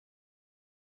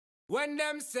When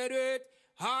them said it,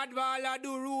 hardball a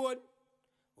do road.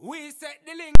 We set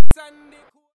the links and the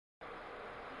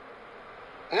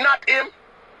code. Not him.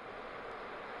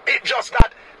 It just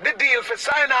that the deal for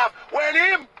sign off when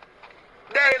him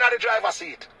there in the driver's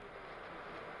seat.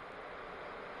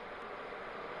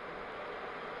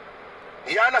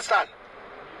 You understand?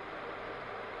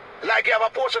 Like you have a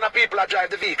portion of people that drive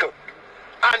the vehicle.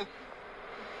 And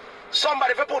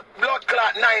somebody if put blood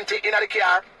clot 90 in the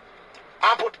car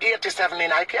and put 87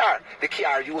 in the car. The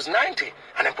car use 90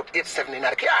 and then put 87 in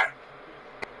the car.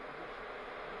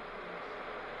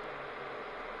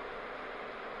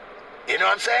 You know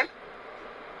what I'm saying?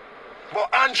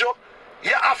 But Andrew,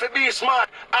 you have to be smart.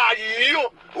 Are you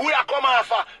we are come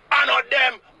after? And not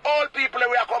them, all people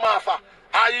we are come after.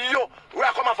 Are you we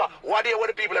are come after? What are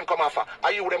the people them come after?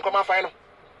 Are you them come after, you know?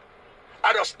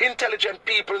 Are those intelligent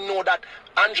people know that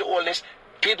Andrew Holness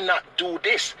did not do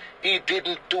this. He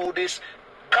didn't do this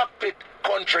cockpit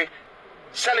country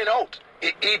selling out.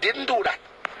 He didn't do that.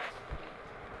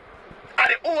 And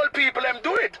the old people them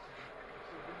do it.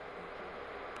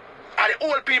 And the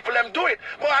old people them do it.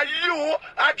 But you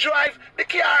drive the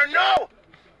car now.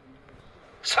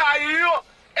 So you,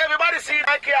 everybody see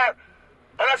my car.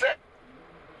 And I say,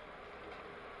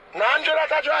 Andrew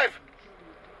that I drive.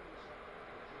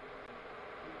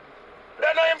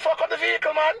 Then I him fuck up the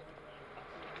vehicle, man.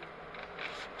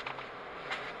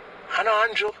 And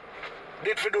Andrew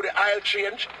did for do the oil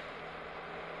change.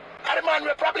 And the man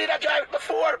we probably that drive it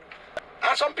before.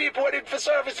 And some people did for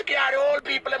service the car, the old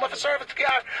people them have for service the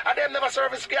car, and them never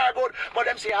service the car good. But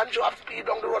them say Andrew have speed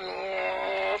down the road.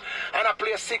 And I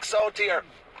play 6 out here.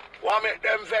 Want make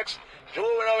them vex. You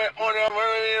know make money.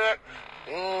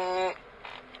 You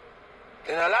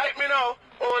know like me now.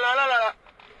 Oh la la la.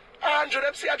 Andrew,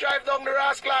 them see I drive down the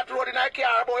Rasclat road in a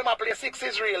car, but him a play 6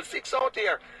 Israel, 6 out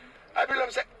here. I believe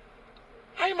them say,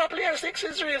 I'm a player 6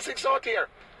 Israel, 6 out here.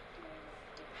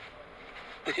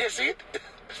 You see it?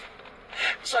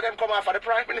 So them come after the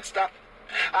Prime Minister,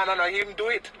 and I know him do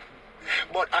it.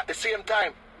 But at the same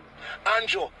time,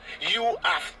 Andrew, you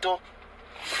have to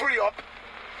free up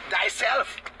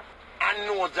thyself and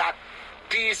know that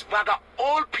these bag of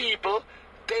old people,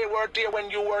 they were there when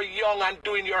you were young and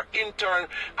doing your intern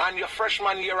and your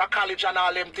freshman year of college and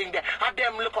all them things there. And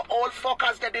them look at old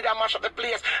fuckers that did a mash up the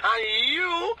place. And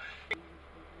you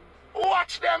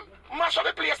watch them mash up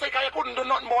the place like you couldn't do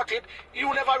nothing about it.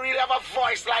 You never really have a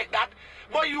voice like that.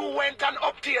 But you went and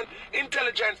obtained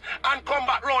intelligence and come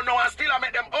back round now and still I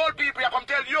make them old people you come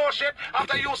tell your shit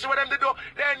after you see what them they do.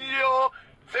 Then you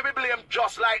feel be blamed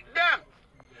just like them.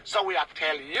 So we have to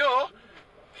tell you,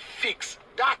 fix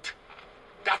that.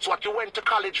 That's what you went to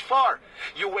college for.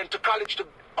 You went to college to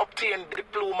obtain the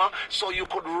diploma so you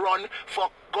could run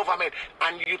for government.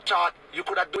 And you thought you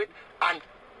could have do it and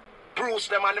bruise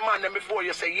them and the man them before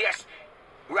you say, yes,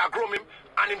 we are groom him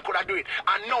and him could have do it.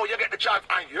 And now you get the chance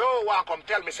and you want to come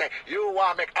tell me, say, you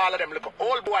want to make all of them look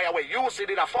old boy away. You see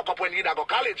did a fuck up when you did go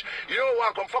college. You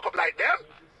want to come fuck up like them?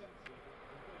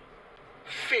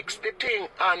 Fix the thing,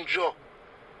 Andrew.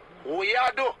 What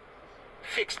you do?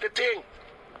 Fix the thing.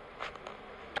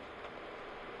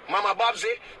 Mama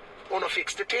Bobsey, wanna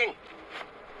fix the thing.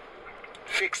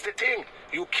 Fix the thing.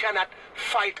 You cannot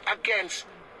fight against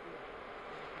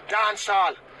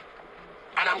dancehall.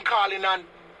 And I'm calling on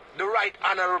the Right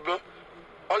Honorable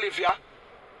Olivia,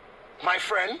 my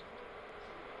friend.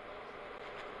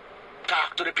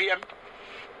 Talk to the PM.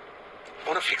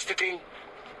 Wanna fix the thing.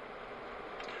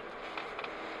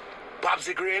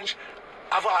 Bobsey Grange,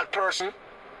 of all person,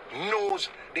 knows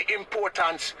the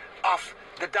importance of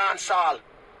the dancehall.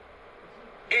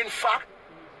 In fact,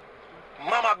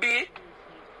 Mama B,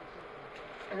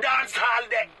 dancehall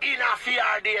the in a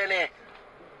fear DNA.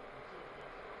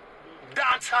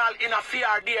 Dancehall in a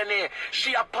fear DNA.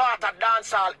 She a part of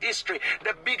dancehall history.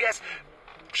 The biggest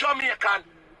Jamaican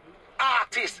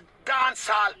artist,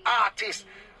 dancehall artist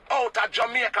out of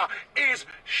Jamaica is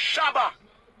Shabba.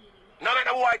 No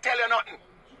matter who I tell you nothing.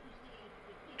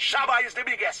 Shabba is the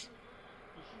biggest.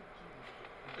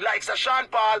 Like Sir Sean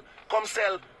Paul come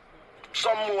sell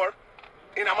some more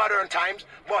in a modern times,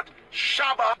 but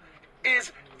Shabba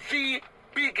is the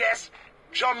biggest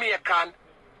Jamaican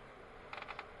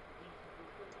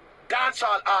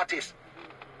dancehall artist.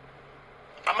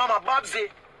 And Mama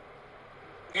Bobsey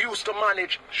used to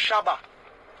manage Shabba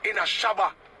in a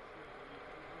Shabba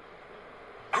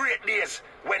great days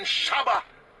when Shabba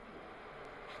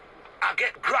I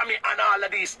get Grammy and all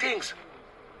of these things.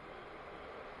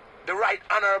 The Right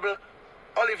Honorable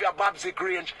Olivia Bobsey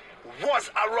Grange was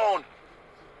around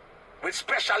with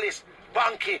specialist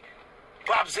Banky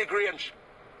Bobsey Grange.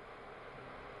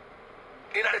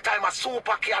 In the time a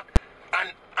super cat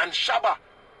and Shabba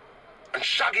and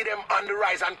Shaggy them on the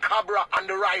rise and Cabra on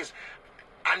the rise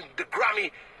and the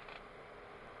Grammy.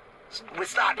 We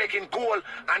start making gold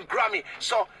and Grammy.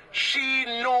 So she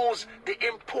knows the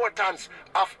importance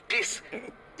of this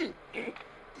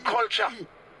culture.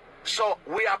 So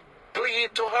we are pleading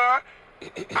to her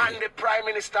and the Prime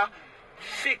Minister,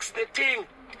 fix the thing.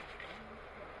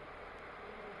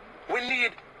 We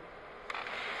need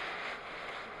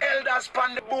elders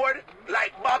on the board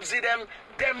like Bobsey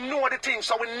them know the thing.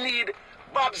 So we need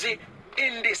Bobsey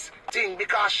in this thing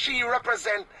because she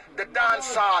represents the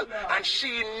dancehall and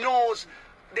she knows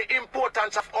the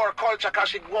importance of our culture because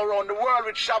she go around the world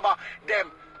with Shabba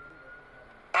them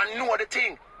and know the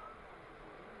thing.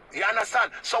 You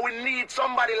understand? So we need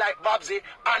somebody like Bobsey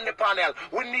on the panel.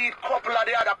 We need a couple of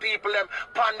the other people them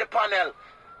on the panel.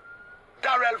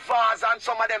 Darrell Vaz and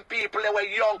some of them people they were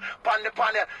young on the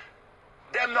panel.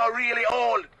 Them not really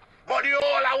old. But the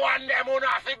all I want them who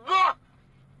have to go.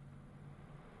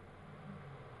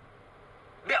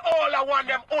 The all I want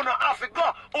them who have to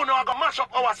go. Who are going to mash up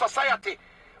our society.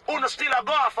 Who still a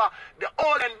go for the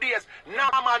olden days.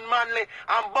 Norman Manley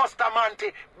and Buster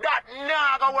Manty. That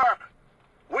not going to work.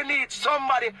 We need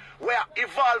somebody who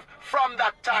evolved from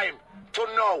that time to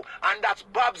now. And that's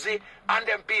Bobsey and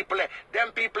them people.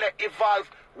 Them people evolve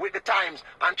with the times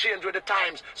and change with the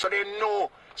times. So they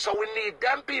know. So we need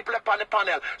them people upon the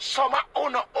panel. Some are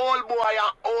old boy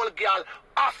and old girl.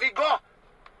 Off you go.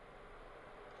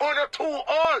 Uno too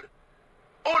old.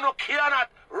 Uno cannot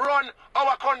run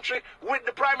our country with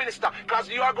the Prime Minister because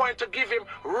you are going to give him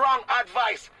wrong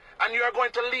advice and you are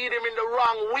going to lead him in the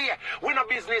wrong way. We're no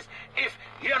business if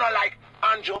you're not like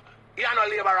Andrew, you're not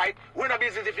labor right. We're no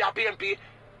business if you're PNP.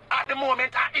 At the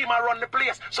moment, him run the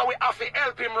place. So we have to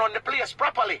help him run the place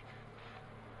properly.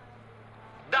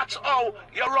 That's how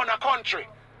you run a country.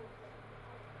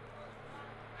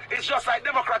 It's just like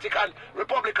Democratic and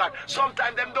Republican.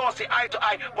 Sometimes them don't see eye to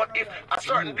eye. But if a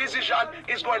certain decision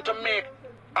is going to make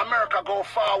America go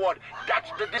forward, that's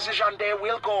the decision they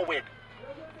will go with.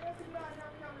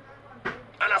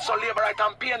 And that's how Labour Right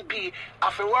and PNP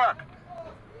have to work.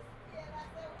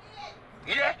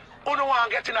 Yeah, you don't want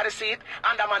to get in the seat,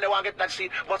 and the man they want to get in the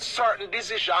seat. But certain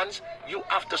decisions, you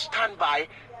have to stand by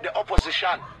the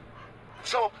opposition.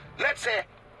 So, let's say,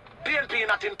 PNP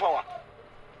not in power.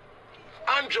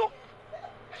 Andrew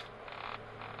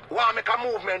want to make a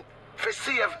movement to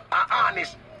save and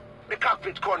harness the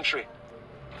cockpit country.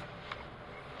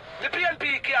 The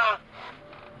PNP can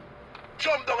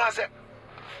jump down and say,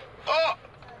 oh,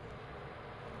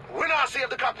 we not save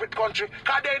the cockpit country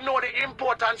because they know the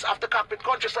importance of the cockpit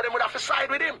country, so they would have to side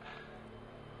with him.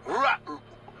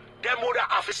 They would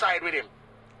have to side with him.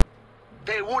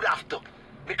 They would have to.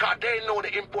 Because they know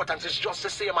the importance. It's just the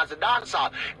same as the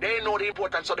dancehall. They know the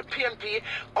importance. So the PNP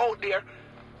out there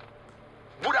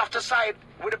would have to side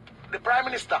with the Prime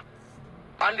Minister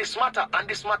on this matter. And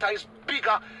this matter is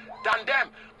bigger than them.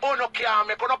 Uno can't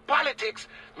make no politics,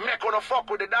 make no fuck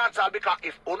with the dancehall. Because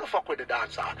if uno fuck with the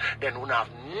dancehall, then uno have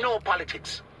no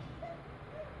politics.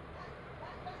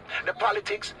 The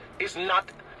politics is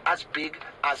not as big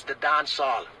as the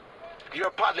dancehall. Your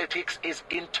politics is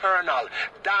internal.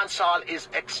 Dancehall is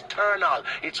external.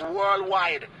 It's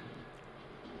worldwide.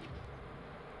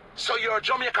 So your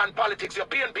Jamaican politics, your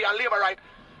PNP and Labour Right.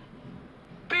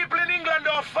 People in England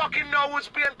don't fucking know who's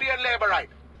PNP and Labour Right.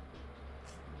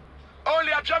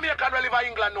 Only a Jamaican who live in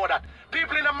England know that.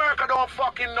 People in America don't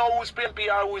fucking know who's PNP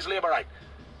or who is Labour Right.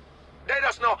 They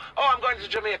just know, oh, I'm going to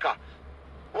Jamaica.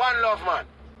 One love, man.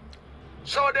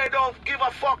 So they don't give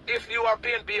a fuck if you are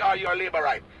PNP or you are Labour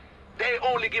Right. They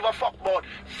only give a fuck about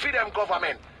freedom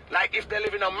government. Like if they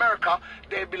live in America,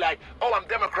 they'd be like, oh, I'm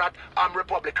Democrat, I'm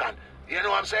Republican. You know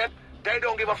what I'm saying? They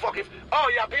don't give a fuck if,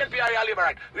 oh, you're PNP or you're Labour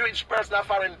Right. Which personal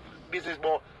foreign business,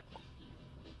 boy.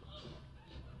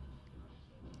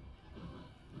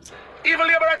 Even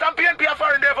Labour Right and PNP are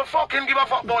foreign, they ever fucking give a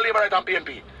fuck about Labour Right and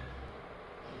PNP.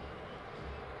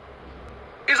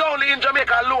 It's only in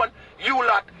Jamaica alone you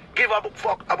lot give a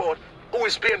fuck about who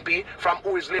is PNP from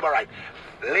who is Labour Right.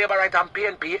 Labour Right and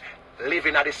PNP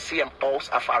living at the same house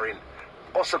of foreign.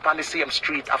 Also on the same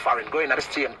street of foreign. Going at the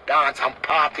same dance and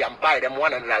party and buy them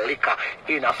one another liquor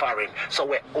in a foreign. So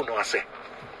we uno say.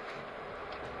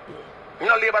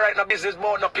 No Labour Right, no business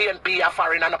more, no PNP a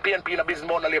foreign, and no PNP no business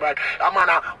more, no Labour Right. A man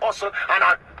a hustle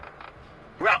and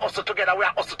we are hustle together, we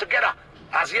are hustle together.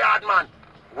 As yard man.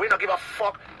 We don't give a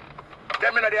fuck.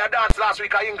 Them in their dance last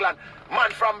week in England.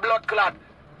 Man from Blood Clot,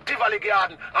 Tivoli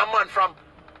Garden, a man from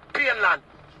Painland.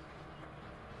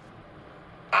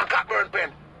 And Cockburn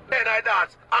Pen. Then I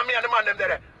dance. And me and the man them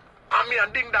there. And me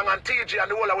and Ding Dong and TG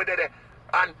and the whole way there.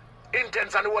 And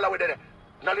Intense and the whole of it there.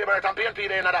 Now liberate and PNP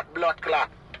there in that blood clot.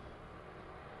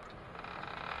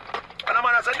 And the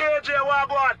man I said, DJ, what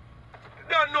go on?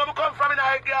 Don't know me come from in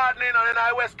a garden and in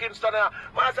a West Kingston. Man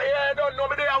I say, yeah, don't know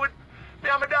me there with me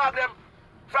and my dog them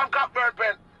from Cockburn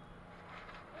Pen.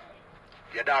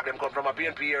 Your dog them come from a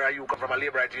PNP area, you come from a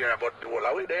Labourite area, but the whole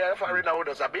of it there for now with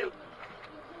us a bill.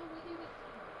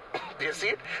 Do you see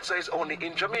it? So it's only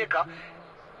in Jamaica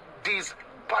these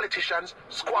politicians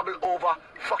squabble over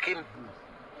fucking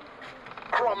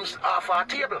crumbs off our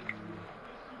table.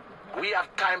 We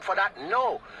have time for that?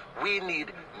 No. We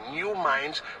need new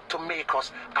minds to make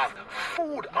us have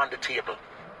food on the table.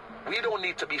 We don't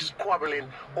need to be squabbling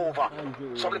over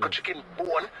some little chicken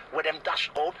bone with them dash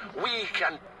out. We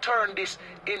can turn this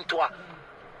into a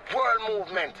world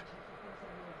movement.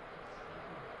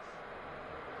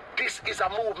 This is a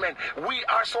movement. We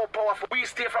are so powerful. We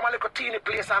stay from a little teeny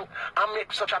place and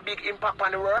make such a big impact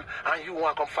on the world. And you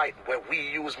want to come fight where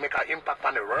we use make an impact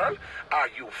on the world? Are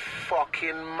you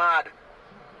fucking mad?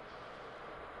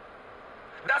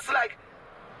 That's like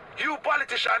you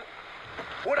politician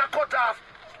would have cut off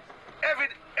every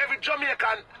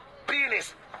Jamaican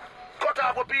penis. Cut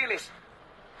off a penis.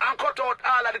 And cut out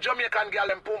all of the Jamaican girl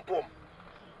and pum pum.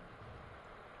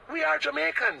 We are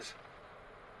Jamaicans.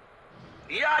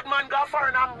 Yardman go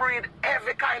foreign and breed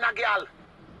every kind of girl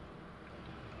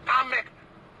and make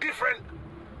different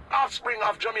offspring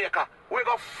of Jamaica. We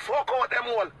go fuck out them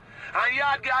all. And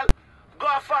yard girl go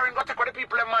foreign, go take with the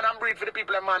people of man and breed for the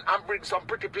people of man and bring some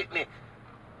pretty pitney.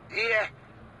 Yeah.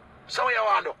 So what you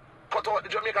want to do? Cut out the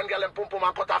Jamaican girl and pum pum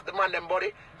and cut off the man them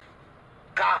body.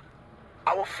 Cause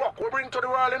our fuck we bring to the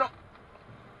world, you know.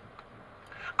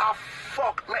 Our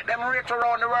fuck make them rate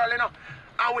around the world, you know.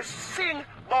 And we sing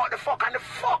about the fuck, and the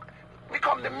fuck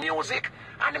become the music,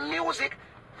 and the music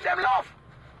them love.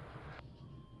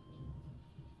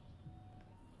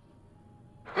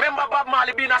 Remember Bob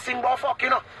Marley being a sing about fuck, you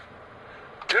know?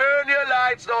 Turn your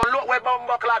lights down. Look where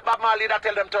Bumbuckle Bob Marley that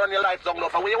tell them turn your lights down. No,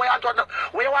 for where you want to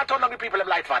turn down the people them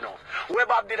light for now? Where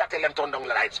Bob did that tell them turn down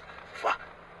the lights? For?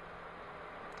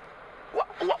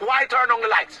 Why turn down the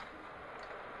lights?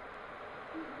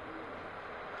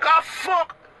 God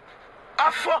fuck!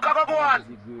 A fuck I go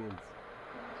on.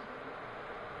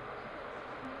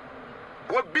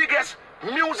 We biggest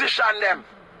musician them.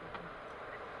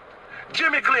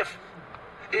 Jimmy Cliff.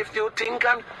 If you think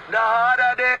the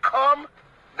harder they come,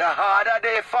 the harder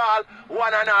they fall,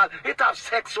 one and all. It have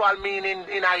sexual meaning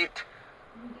in it.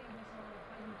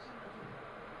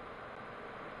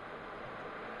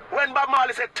 When Bob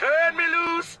Marley said, turn me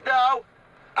loose now,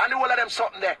 and the whole of them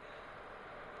something there.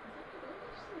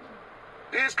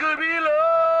 This could be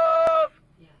love.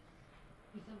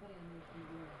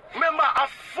 Remember, a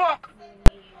fuck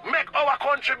make our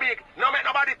country big. No make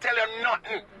nobody tell you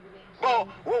nothing. But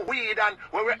we weed and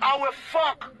we our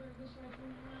fuck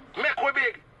make we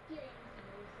big.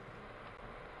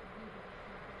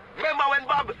 Remember when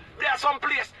Bob there's some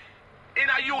place in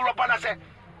a Europe and I said,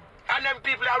 and them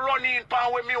people are running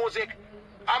power with music.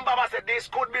 And Baba said this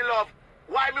could be love.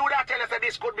 Why me would I tell her say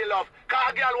this could be love? Cause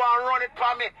a girl want to run it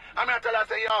for me. And I tell her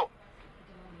say, yo.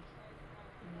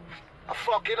 A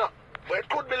fuck, you know. But it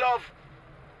could be love.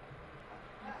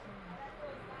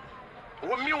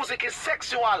 When music is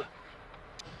sexual.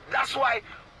 That's why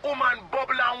woman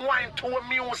bubble and wine to a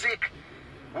music.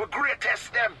 We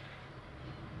greatest them.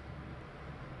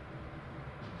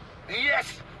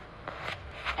 Yes.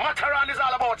 Matteron is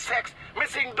all about sex. Me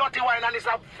sing Dirty Wine and it's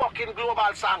a fucking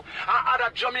global song. And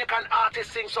other Jamaican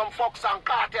artists sing some fuck song,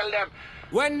 cartel them.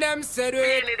 When them said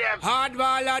it,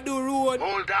 hardball a do road.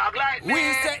 Old dog like me.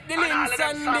 We set the links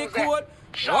and the code.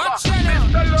 Shabba. Watch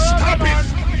it. Stop it.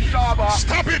 Shabba.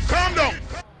 Stop it, calm down.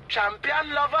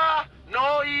 Champion lover,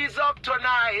 no ease up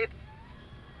tonight.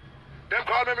 Them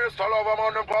call me Mr. Lover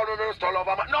man, them call me Mr.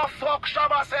 Lover man. No fuck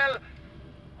Shabba sell.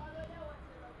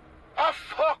 A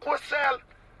fuck we sell.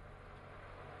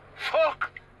 Fuck.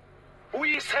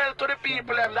 We sell to the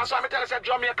people them. That's why I tell you that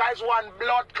Jamaica is one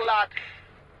blood clot.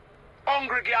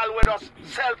 Hungry girl with us.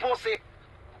 Sell pussy.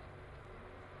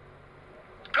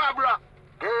 Cabra.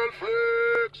 Girl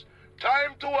flicks.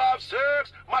 Time to have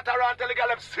sex. Matteron tell the girl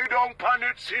them sit down pan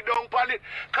it, sit down pan it.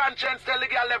 Conscience tell the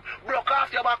girl them broke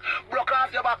off your back, broke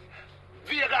off your back.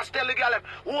 Vegas tell the girl them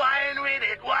wine with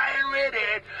it, wine with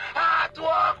it. Hard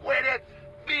work with it.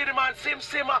 Be the man sim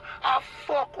simmer. A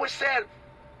fuck we sell.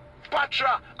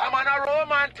 Patra, I'm on a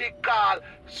romantic call.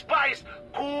 Spice,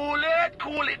 cool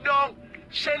it down.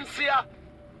 Shensia.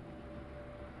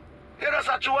 You know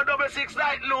such a 66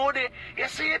 night loaded. You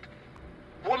see it?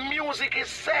 When music is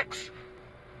sex.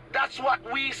 That's what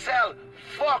we sell.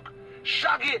 Fuck.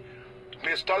 Shaggy.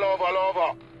 Mr.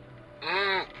 Lover.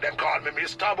 Them call me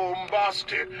Mr.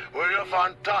 Bombastic. Where you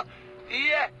fanta?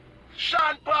 Yeah.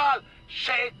 Sean Paul.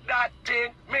 Shake that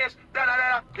thing, miss.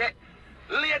 Da-da-da-da. Yeah.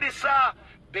 Ladies, sir.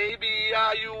 Baby,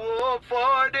 are you up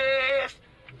for this?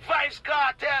 Vibes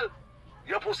Cartel.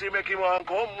 Your pussy make him want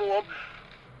come home.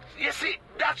 You see,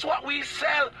 that's what we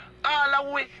sell. All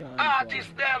of we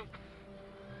artists them.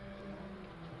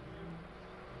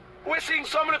 We sing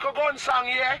some little gun song,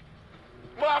 yeah?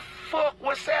 But fuck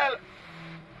we sell.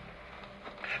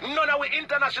 None of we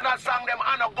international song them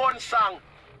and a gun song.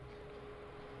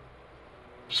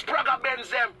 Spragga Benz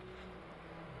them.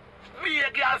 Be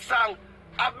a girl song.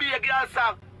 A be a girl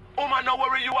song. Woman, no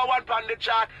worry, you are one on the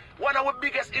chart. One of our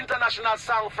biggest international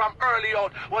songs from early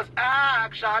out was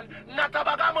Action, Not a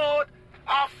Bag of Mouth.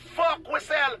 A fuck we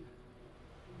sell.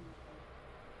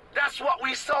 That's what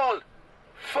we sold.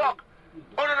 Fuck.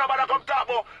 Oh no, nobody come talk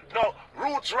about no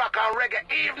roots rock and reggae.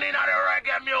 Evening of the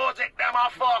reggae music, them a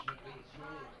fuck.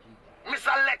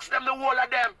 Mr. Lex them the whole of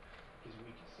them.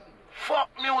 Fuck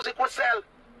music we sell.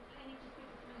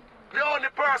 The only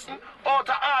person out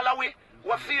of all of we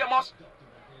were famous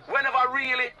whenever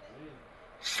really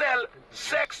sell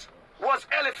sex was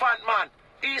Elephant Man.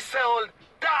 He sold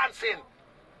dancing.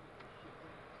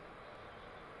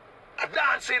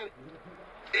 Dancing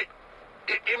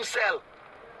himself.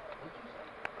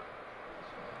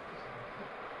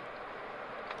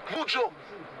 Bujo,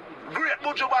 great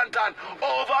Bujo Bantan,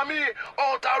 over me,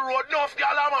 out the road, enough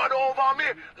gyal a mad over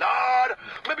me. Lord,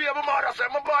 maybe my mother say,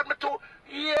 my bad me too.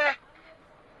 Yeah,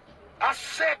 a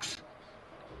sex,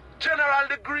 general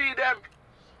degree them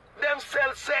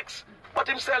sell sex, but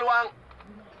him sell one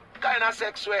kind of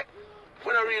sex where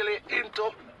we're not really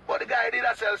into. But the guy did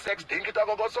a sell sex, think it a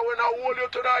go, so we now hold you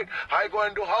tonight. I go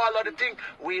and do all of the things.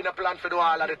 We in a plan for do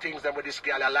all of the things them with this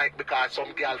girl I like, because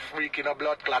some girl freaking a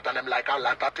blood clot and them like a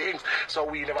lot of things. So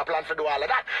we never plan for do all of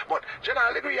that. But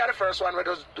general degree are the first one where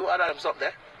does do all of them something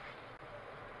there.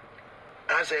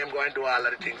 And say I'm going to do all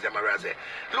of the things them I say.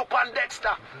 Look on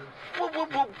Dexter. Boo, boo,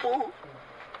 boo, boo.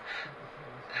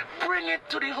 Bring it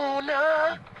to the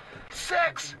owner.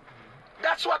 Sex.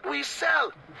 That's what we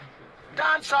sell.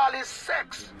 Dancehall is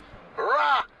sex.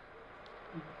 Raw.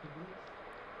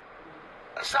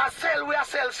 So we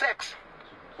sell sex.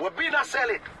 We been a sell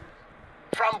it.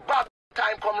 From back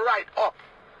time come right up.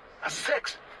 A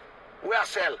sex we a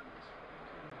sell.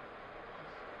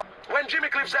 When Jimmy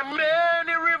Cliff said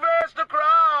many rivers to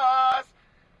cross.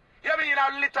 You mean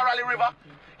a literally river?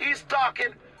 He's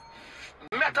talking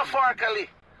metaphorically.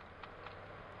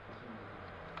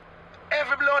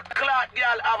 Every blood clot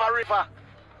girl have a river.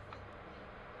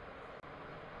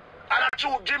 And I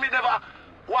true Jimmy never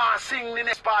want to sing the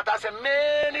next part. I say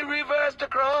many rivers to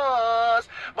cross,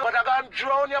 but I gonna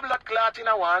drown your blood clot in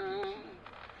a one.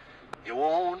 You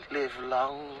won't live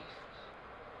long.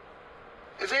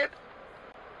 Is it?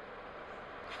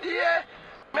 Yeah.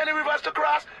 Many rivers to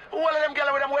cross. All of them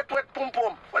girls with them wet pum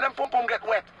pum. When them pum pum get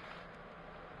wet.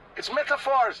 It's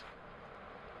metaphors.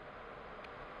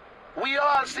 We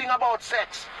all sing about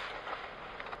sex.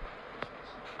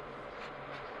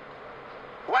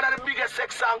 One of the biggest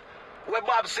sex songs where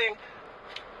Bob sing,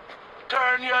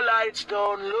 turn your lights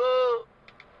down low.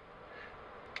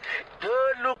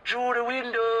 Don't look through the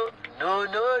window. No,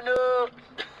 no, no.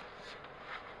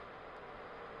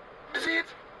 Is it?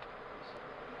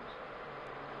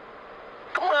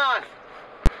 Come on.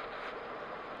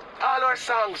 All our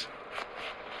songs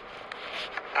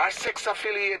are sex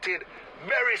affiliated.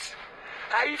 Berries.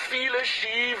 I feel a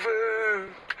shiver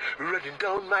running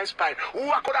down my spine.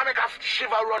 What could I make a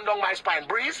shiver run down my spine?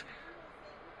 Breeze?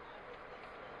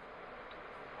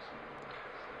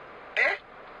 Eh?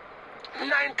 90%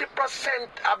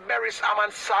 of Berry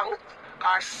Salmon songs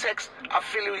are sex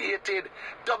affiliated.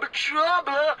 Double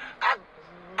trouble. I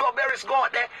go Berries go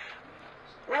out there.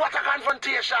 What a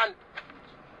confrontation.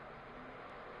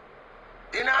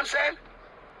 You know what I'm saying?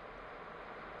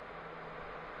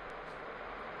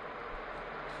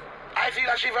 I feel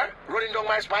a shiver running down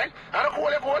my spine. I don't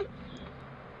cool.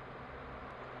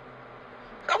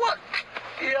 What?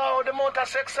 Yo, the amount of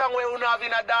sex song we don't have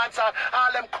in a dance,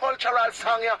 all them cultural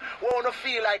song, yeah, we don't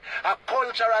feel like a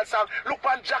cultural song. Look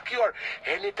on Jack Yor.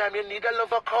 Anytime you need a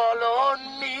lover, call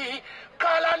on me.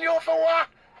 Call on you for what?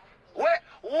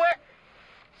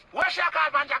 Where shall I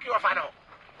call man Jack Yor for now?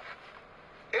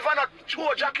 If I not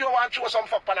show Jack Yor and show some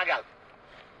fuck pan a girl.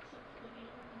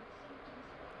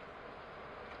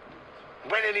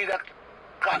 When you need a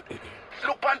call.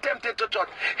 Look, I'm tempted to touch.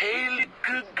 Hey,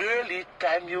 little girl,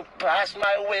 time you pass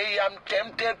my way, I'm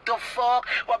tempted to fuck.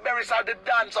 But Berries have the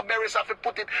dance, so Berries have to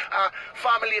put it,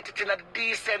 formulate it in a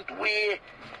decent way.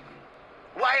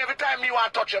 Why every time you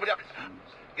want to touch you?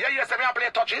 Yeah, yes, I'm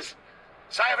many touches.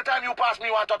 So every time you pass me,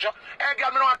 you want to touch you. Hey,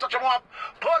 girl, me don't want to touch you. I want to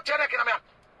put your neck in me.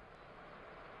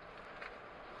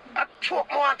 I choke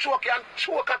more and choke you and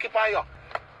choke a keep on you.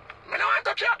 Me don't want to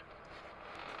touch you.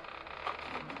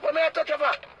 What may I touch you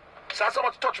for? So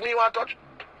someone touch me, you want to touch?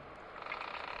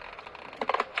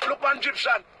 Look on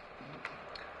Egyptian.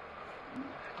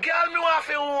 Girl, me want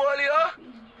to hold you.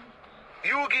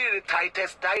 You give the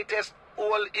tightest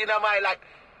hole in my life.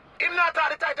 Him not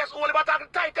the tightest hole, but the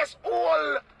tightest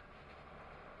hole.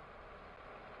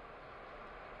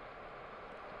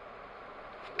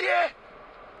 Yeah.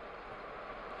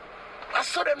 I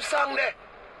saw them song there.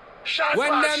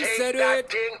 When them said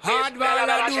it, hard ball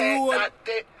I do road.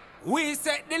 We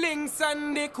set the links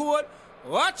and the code.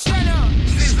 Watch you now.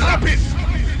 Stop it!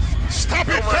 Stop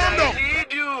it! Calm down! I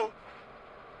need you.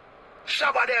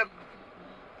 Shabba them.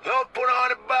 Love put on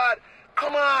the bad.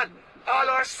 Come on. All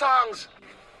our songs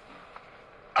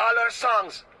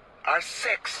are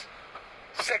sex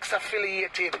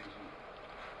affiliated.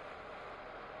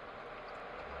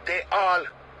 They all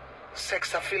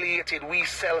sex affiliated. We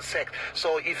sell sex.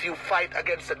 So if you fight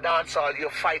against the dancehall, you're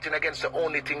fighting against the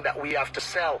only thing that we have to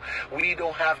sell. We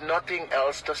don't have nothing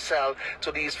else to sell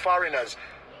to these foreigners.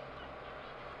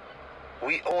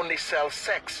 We only sell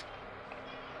sex.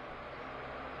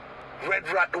 Red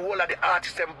Rat, the whole of the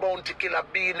artists and Bounty Killer,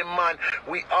 Being the Man,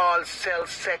 we all sell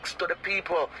sex to the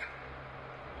people.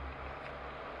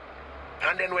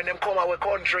 And then when them come our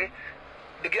country,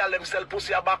 the girl them sell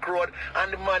pussy a back road,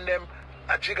 and the man them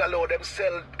a gigolo, them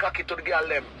sell cocky to the girl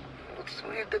them.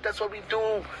 That's what we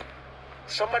do.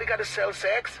 Somebody got to sell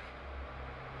sex.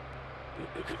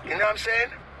 You know what I'm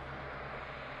saying?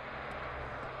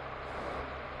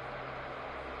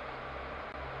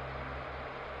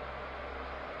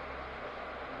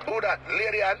 Who that?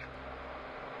 Lady Ann?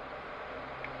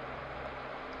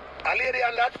 A Lady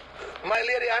Ann that? My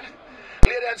Lady Ann?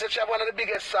 Lady Ann said she have one of the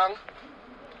biggest songs.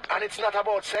 And it's not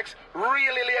about sex.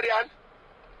 Really, Lady Ann?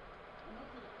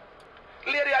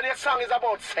 Lady Ann, your song is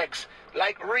about sex.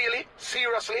 Like, really?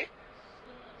 Seriously?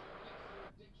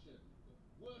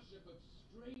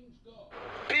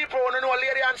 People want to know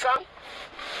Lady Ann song?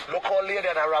 Look how Lady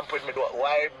Ann ramp with me.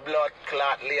 Why blood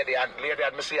clot Lady Ann? Lady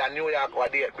Ann, me see a New York or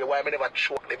date. Why me never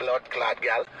choke the blood clot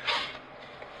girl?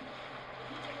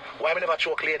 Why me never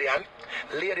choke Lady Ann?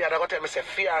 Lady Ann, I got to tell me, say,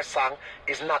 fear song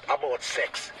is not about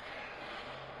sex.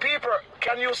 People,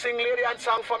 can you sing Lady Ann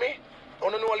song for me?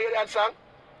 Want to know Lady Ann song?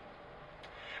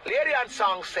 Lady Ann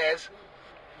song says,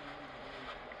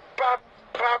 pop,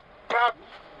 pop, pop,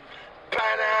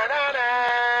 ba-na-na-na.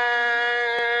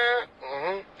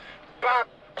 Pop,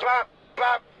 pop,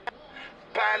 pop,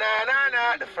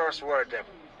 ba-na-na-na. The first word, them.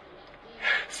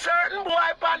 Certain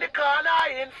boy on the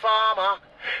corner informer.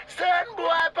 Certain boy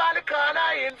on the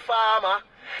corner informer.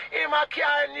 Him a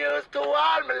carry news to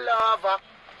all my lover.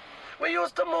 We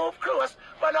used to move close,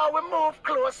 but now we move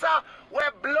closer.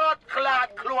 We're blood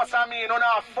clot close, I mean, on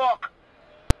our fuck.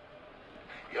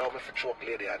 Yo, me for choke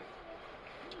Lady Ann.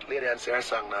 Lady Ann say her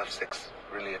song not sex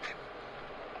related.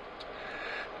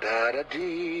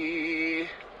 Da-da-dee.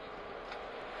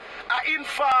 I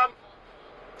inform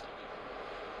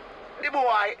the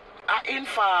boy, I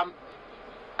inform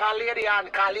call Lady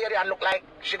Ann look like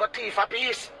she got teeth a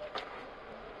piece.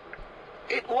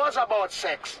 It was about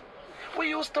sex. We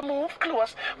used to move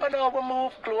close, but now we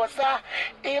move closer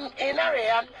in a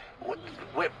rain.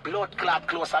 With blood clot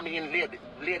close, I mean,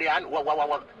 Lady Ann,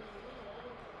 what?